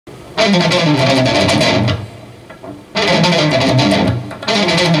How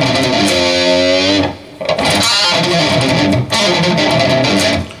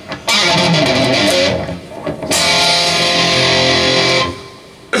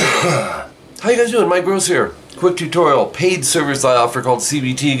you guys doing? Mike Gross here. Quick tutorial, paid service I offer called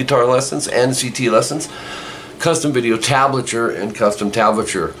CVT Guitar Lessons and CT Lessons. Custom video tablature and custom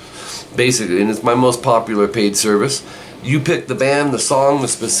tablature, basically, and it's my most popular paid service. You pick the band, the song, the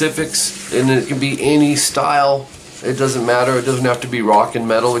specifics, and it can be any style. It doesn't matter. It doesn't have to be rock and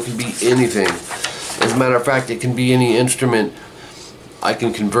metal. It can be anything. As a matter of fact, it can be any instrument. I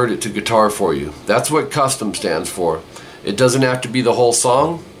can convert it to guitar for you. That's what custom stands for. It doesn't have to be the whole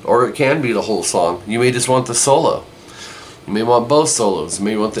song, or it can be the whole song. You may just want the solo. You may want both solos. You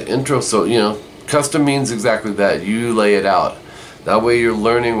may want the intro. So, you know, custom means exactly that. You lay it out. That way you're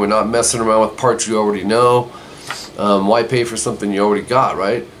learning. We're not messing around with parts you already know. Why pay for something you already got,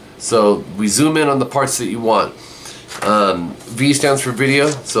 right? So we zoom in on the parts that you want. V stands for video,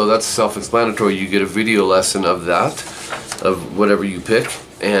 so that's self-explanatory. You get a video lesson of that, of whatever you pick.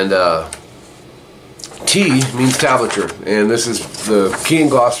 And T means tablature, and this is the key and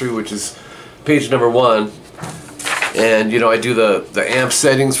glossary, which is page number 1. And you know, I do the amp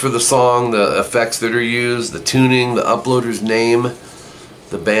settings for the song, the effects that are used, the tuning, the uploader's name,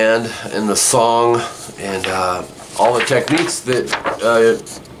 the band, and the song, and all the techniques that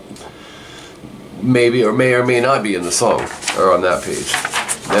maybe or may not be in the song are on that page.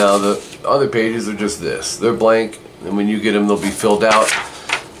 Now the other pages are just this. They're blank, and when you get them, they'll be filled out.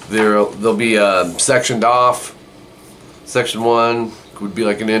 They'll be sectioned off. Section 1 would be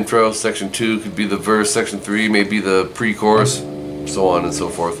like an intro. Section 2 could be the verse. Section 3 may be the pre-chorus, so on and so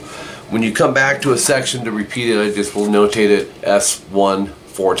forth. When you come back to a section to repeat it, I just will notate it S1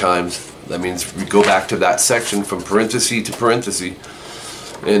 4 times. That means we go back to that section from parenthesis to parenthesis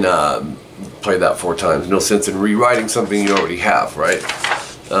and play that 4 times. No sense in rewriting something you already have, right?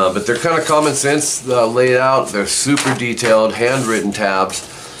 But they're kind of common sense laid out. They're super detailed, handwritten tabs.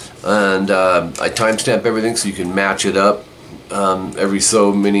 And I timestamp everything so you can match it up every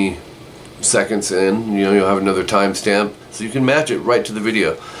so many seconds in. You know, you'll have another timestamp so you can match it right to the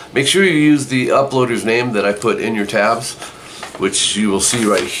video. Make sure you use the uploader's name that I put in your tabs, which you will see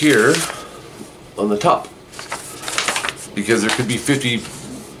right here on the top. Because there could be 50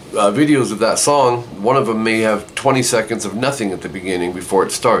 videos of that song. One of them may have 20 seconds of nothing at the beginning before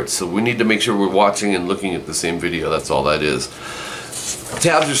it starts. So we need to make sure we're watching and looking at the same video. That's all that is.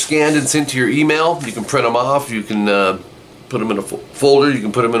 Tabs are scanned and sent to your email. You can print them off. You can put them in a folder. You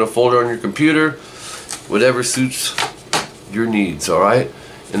can put them in a folder on your computer. Whatever suits your needs, alright?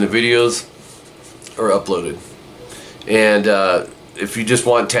 And the videos are uploaded. And if you just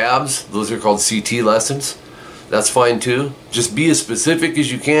want tabs, those are called CT lessons. That's fine too. Just be as specific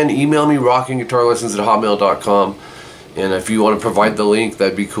as you can. Email me, rockingguitarlessons@hotmail.com. And if you want to provide the link,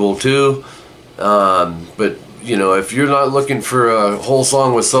 that'd be cool too. But you know, if you're not looking for a whole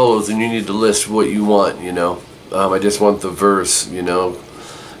song with solos, then you need to list what you want, you know. I just want the verse, you know,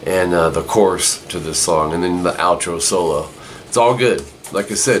 and the chorus to this song, and then the outro solo. It's all good.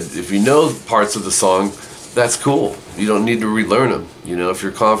 Like I said, if you know parts of the song, that's cool. You don't need to relearn them, you know, if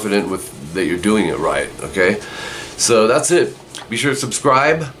you're confident with that you're doing it right, okay? So that's it. Be sure to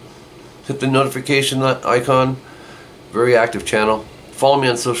subscribe, hit the notification icon. Very active channel. Follow me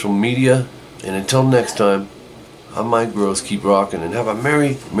on social media, and until next time, I'm Mike Gross. Keep rocking and have a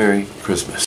Merry, Merry Christmas.